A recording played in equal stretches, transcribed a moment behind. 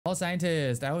Hello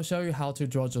scientists, I will show you how to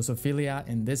draw Drosophilia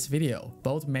in this video,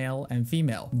 both male and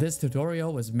female. This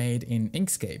tutorial was made in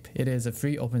Inkscape. It is a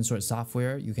free open source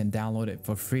software. You can download it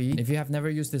for free. If you have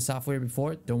never used this software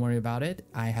before, don't worry about it.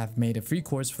 I have made a free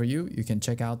course for you. You can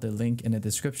check out the link in the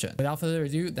description. Without further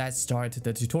ado, let's start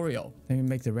the tutorial. Let me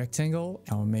make the rectangle.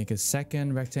 I'll make a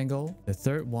second rectangle, the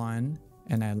third one,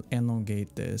 and I'll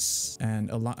elongate this.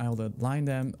 And I'll align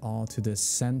them all to the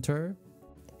center.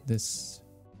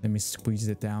 Let me squeeze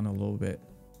it down a little bit.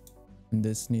 And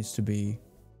this needs to be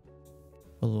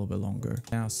a little bit longer.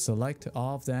 Now select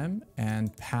all of them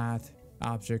and path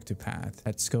object to path.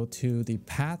 Let's go to the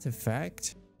path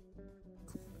effect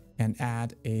and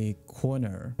add a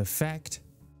corner effect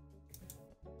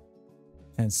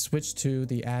and switch to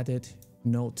the added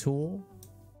node tool.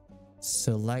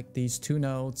 Select these two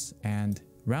nodes and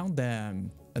round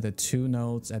them. The two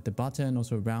nodes at the bottom,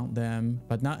 also round them,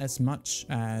 but not as much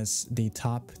as the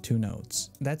top two nodes.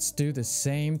 Let's do the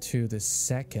same to the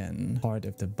second part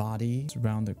of the body.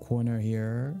 Round the corner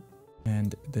here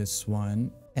and this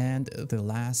one. And the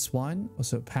last one,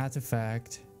 also path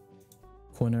effect,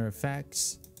 corner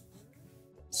effects,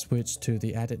 switch to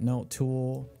the edit node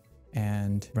tool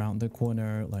and round the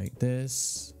corner like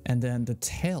this. And then the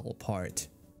tail part,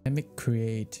 let me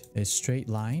create a straight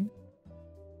line.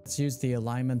 Let's use the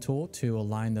alignment tool to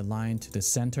align the line to the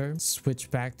center. Switch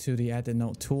back to the edit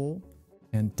node tool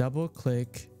and double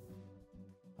click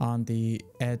on the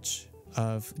edge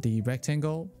of the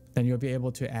rectangle. Then you'll be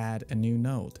able to add a new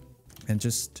node and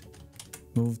just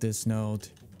move this node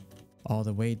all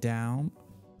the way down.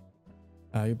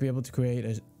 You'll be able to create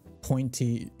a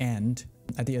pointy end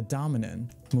at the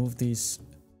abdomen. Move these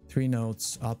three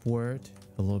nodes upward,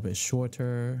 a little bit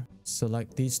shorter.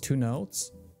 Select these two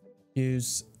nodes.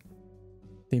 Use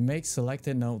the make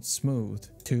selected node smooth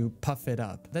to puff it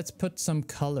up. Let's put some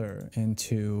color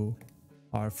into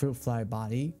our fruit fly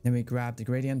body. Then we grab the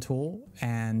gradient tool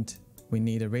and we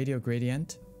need a radial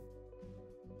gradient.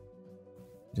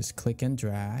 Just click and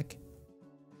drag.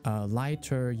 A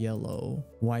lighter yellow,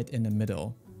 white in the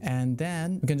middle. And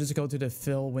then we can just go to the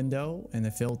fill window and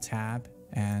the fill tab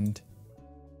and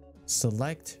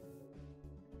select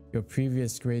your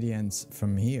previous gradients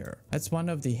from here. That's one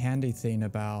of the handy thing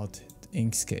about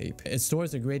Inkscape. It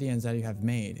stores the gradients that you have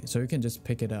made, so you can just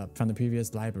pick it up from the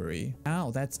previous library.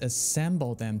 Now let's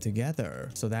assemble them together.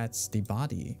 So that's the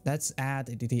body. Let's add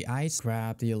the eyes.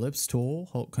 Grab the ellipse tool,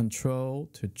 hold Control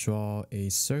to draw a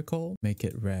circle, make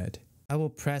it red. I will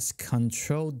press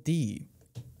Control D.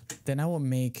 Then I will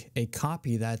make a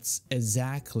copy that's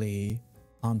exactly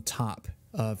on top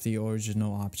of the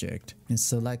original object and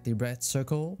select the red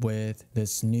circle with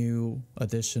this new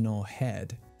additional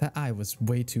head. That eye was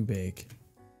way too big.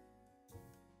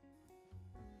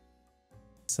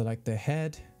 Select the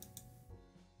head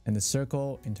and the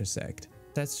circle intersect.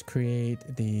 Let's create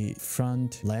the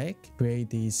front leg. Create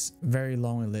these very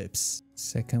long ellipse.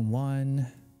 Second one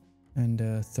and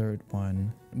the third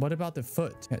one. What about the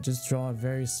foot? Yeah, just draw a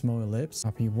very small ellipse.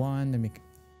 Copy one and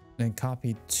then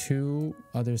copy two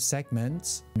other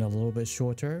segments and a little bit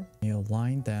shorter. You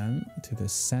align them to the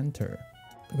center.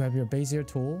 Grab your Bezier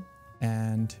tool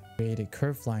and create a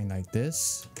curved line like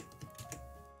this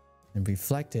and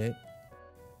reflect it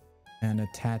and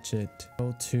attach it.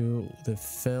 Go to the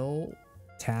fill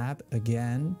tab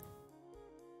again,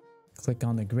 click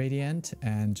on the gradient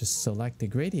and just select the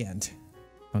gradient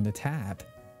from the tab.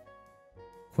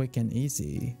 Quick and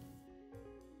easy.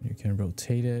 You can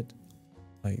rotate it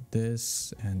like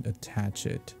this and attach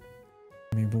it.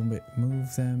 Let me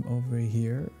move them over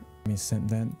here. Let me send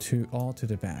them all to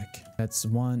the back. That's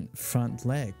one front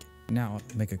leg. Now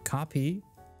make a copy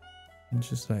and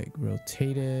just like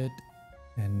rotate it.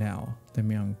 And now let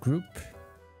me ungroup.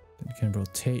 Then you can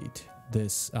rotate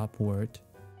this upward.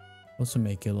 Also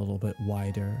make it a little bit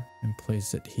wider and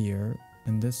place it here.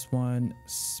 And this one,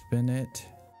 spin it,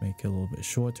 make it a little bit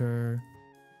shorter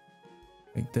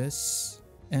like this.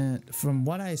 And from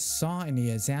what I saw in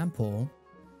the example,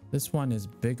 this one is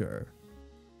bigger.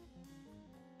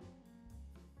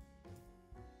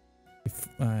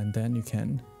 And then you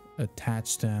can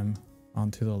attach them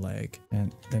onto the leg.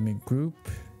 And let me group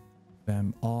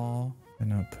them all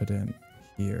and I'll put them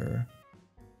here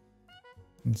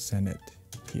and send it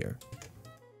here.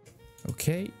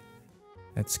 Okay,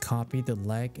 let's copy the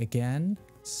leg again.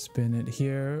 Spin it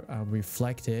here, I'll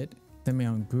reflect it. Let me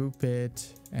ungroup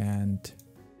it and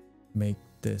make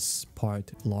this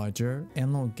part larger.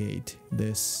 Elongate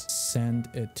this, send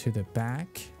it to the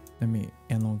back. Let me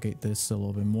elongate this a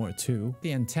little bit more too.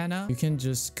 The antenna, you can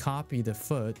just copy the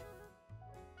foot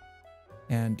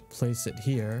and place it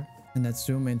here. And let's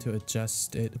zoom in to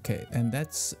adjust it. Okay, and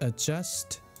let's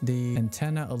adjust the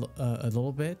antenna a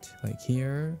little bit, like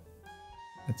here.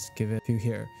 Let's give it a few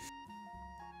here.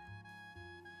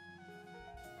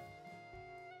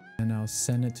 And I'll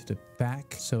send it to the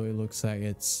back so it looks like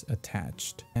it's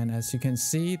attached. And as you can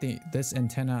see, this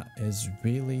antenna is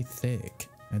really thick.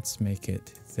 Let's make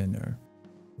it thinner.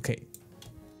 Okay,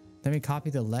 let me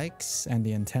copy the legs and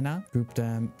the antenna, group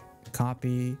them,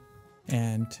 copy,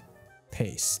 and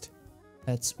paste.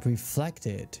 Let's reflect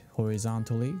it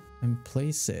horizontally and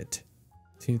place it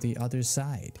to the other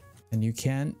side. And you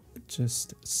can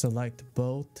just select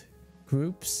both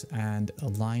groups and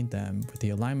align them with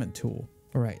the alignment tool.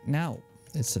 All right, now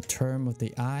it's the term of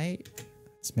the eye.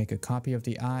 Let's make a copy of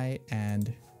the eye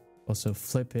and also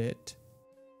flip it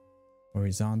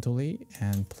horizontally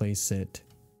and place it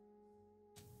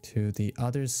to the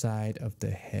other side of the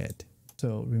head.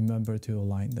 So remember to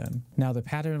align them. Now the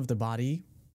pattern of the body.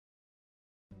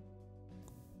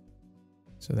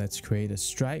 So let's create a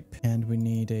stripe, and we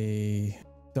need a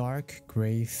dark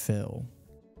gray fill.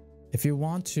 If you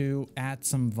want to add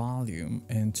some volume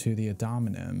into the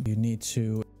abdomen, you need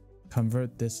to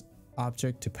convert this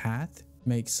object to path,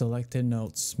 make selected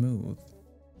nodes smooth,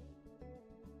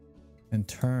 and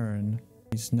turn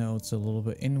these nodes a little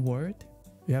bit inward.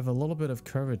 You have a little bit of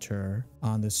curvature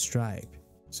on the stripe,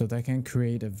 so that can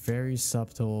create a very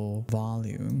subtle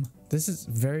volume. This is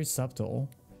very subtle,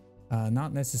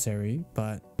 not necessary,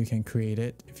 but you can create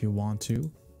it if you want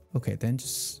to. Okay, then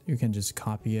you can just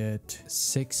copy it.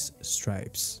 6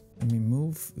 stripes. Let me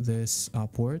move this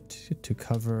upward to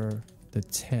cover the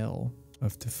tail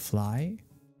of the fly.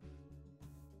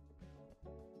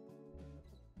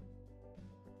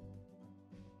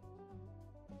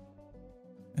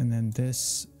 And then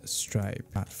this stripe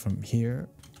out from here.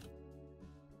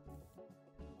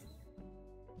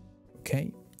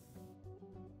 Okay.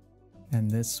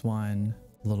 And this one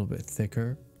a little bit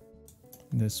thicker.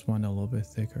 This one a little bit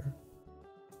thicker.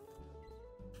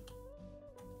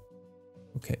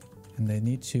 Okay, and they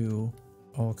need to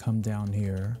all come down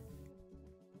here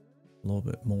a little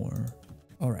bit more.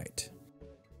 All right.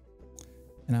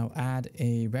 And I'll add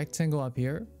a rectangle up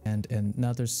here and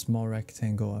another small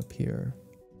rectangle up here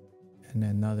and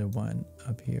another one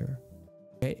up here.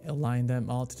 Okay, align them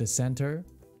all to the center.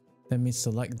 Let me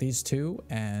select these two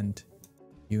and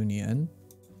union.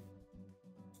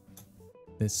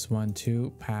 This one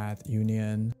too, path,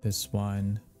 union. This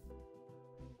one,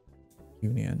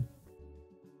 union.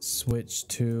 Switch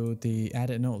to the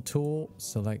edit node tool,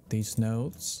 select these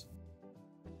nodes.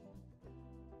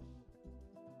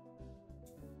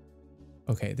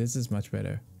 Okay, this is much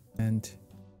better. And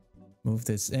move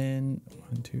this in,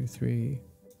 1, 2, 3,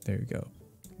 there you go.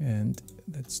 And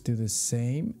let's do the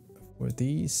same for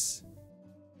these.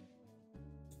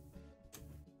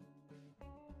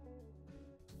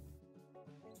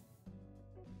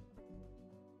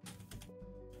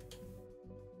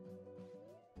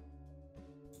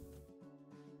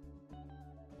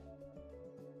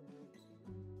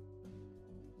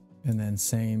 And then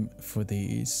same for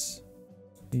these.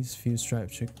 These few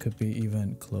stripes could be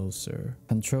even closer.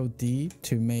 Control D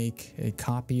to make a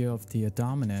copy of the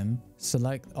abdomen.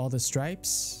 Select all the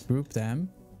stripes, group them,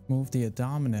 move the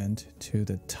abdomen to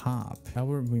the top. I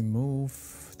will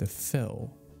remove the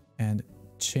fill and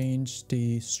change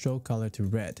the stroke color to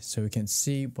red so we can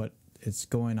see what is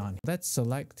going on. Let's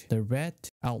select the red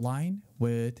outline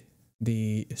with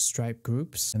the stripe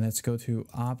groups, and let's go to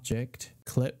Object,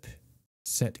 Clip,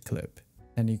 Set Clip.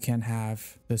 And you can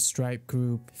have the stripe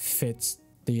group fits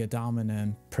the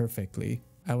abdomen perfectly.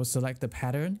 I will select the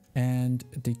pattern and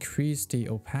decrease the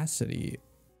opacity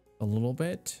a little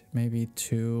bit, maybe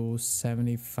to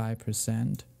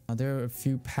 75%. There are a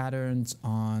few patterns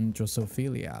on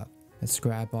Drosophilia. Let's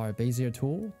grab our Bezier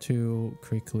tool to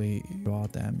quickly draw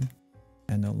them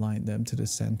and align them to the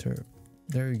center.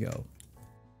 There you go.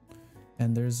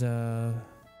 And there's a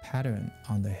pattern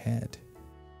on the head.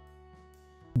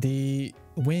 The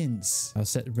wings, I'll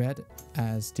set red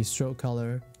as the stroke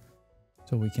color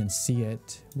so we can see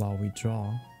it while we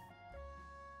draw.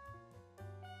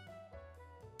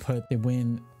 Put the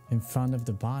wing in front of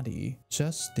the body,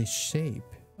 just the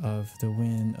shape of the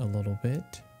wing a little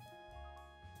bit.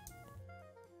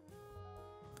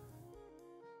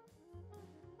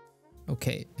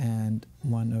 Okay, and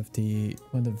one of the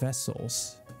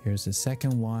vessels. Here's the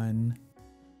second one.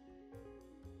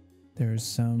 There's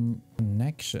some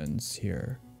connections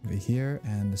here, over here,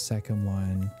 and the second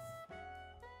one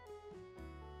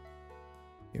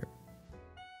here.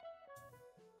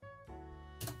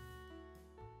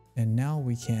 And now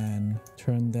we can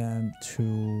turn them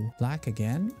to black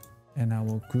again, and I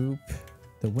will group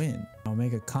the wing. I'll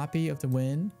make a copy of the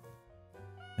wing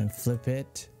and flip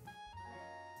it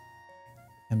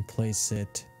and place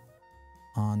it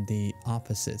on the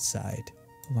opposite side.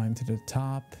 Align to the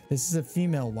top. This is a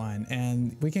female one,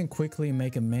 and we can quickly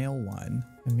make a male one.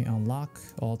 Let me unlock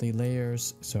all the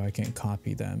layers so I can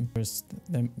copy them. First,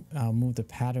 then I'll move the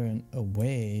pattern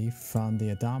away from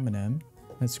the abdomen.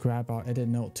 Let's grab our edit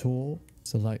node tool.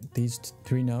 Select these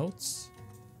 3 nodes.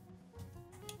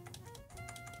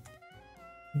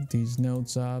 Move these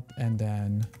nodes up, and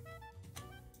then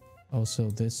also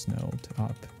this node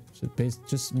up. So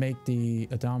just make the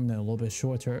abdomen a little bit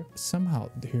shorter. Somehow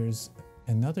here's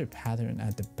another pattern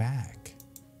at the back.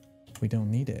 We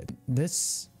don't need it.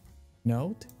 This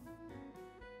node,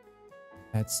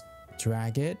 let's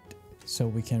drag it so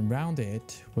we can round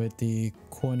it with the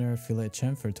corner fillet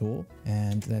chamfer tool,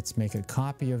 and let's make a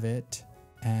copy of it.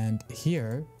 And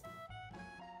here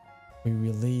we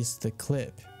release the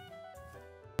clip.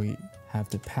 We have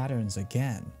the patterns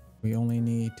again. We only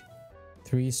need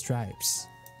 3 stripes.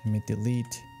 Let me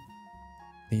delete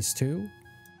these 2,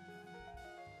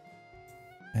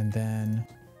 and then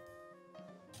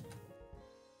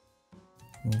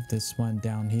move this one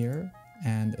down here,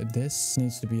 and this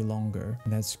needs to be longer.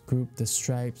 Let's group the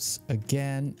stripes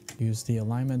again. Use the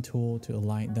alignment tool to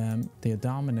align them. The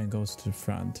abdomen goes to the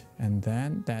front, and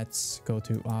then let's go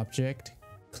to object,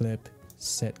 clip,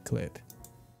 set clip.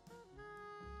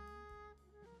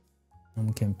 And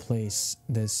we can place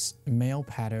this male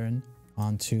pattern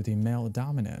onto the male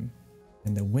abdomen.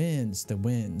 And the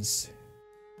wings.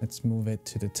 Let's move it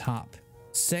to the top.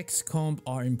 Sex comb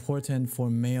are important for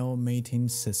male mating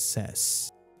success.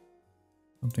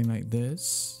 Something like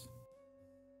this.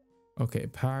 Okay,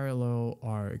 parallel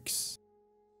arcs.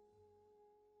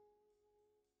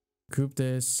 Group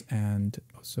this and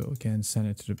also again send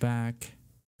it to the back.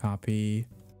 Copy.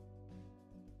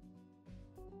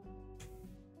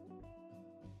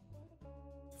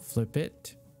 Flip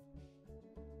it.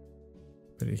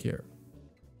 Put it here.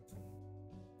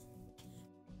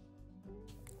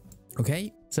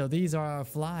 Okay, so these are our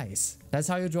flies. That's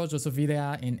how you draw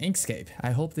Drosophilia in Inkscape.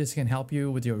 I hope this can help you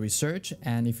with your research,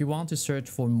 and if you want to search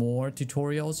for more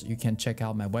tutorials, you can check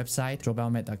out my website,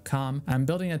 DrawBioMed.com. I'm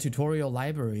building a tutorial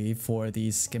library for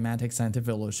the schematic scientific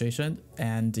illustration,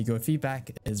 and your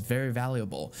feedback is very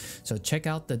valuable. So check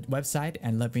out the website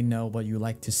and let me know what you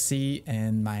like to see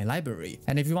in my library.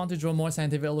 And if you want to draw more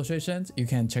scientific illustrations, you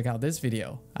can check out this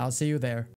video. I'll see you there.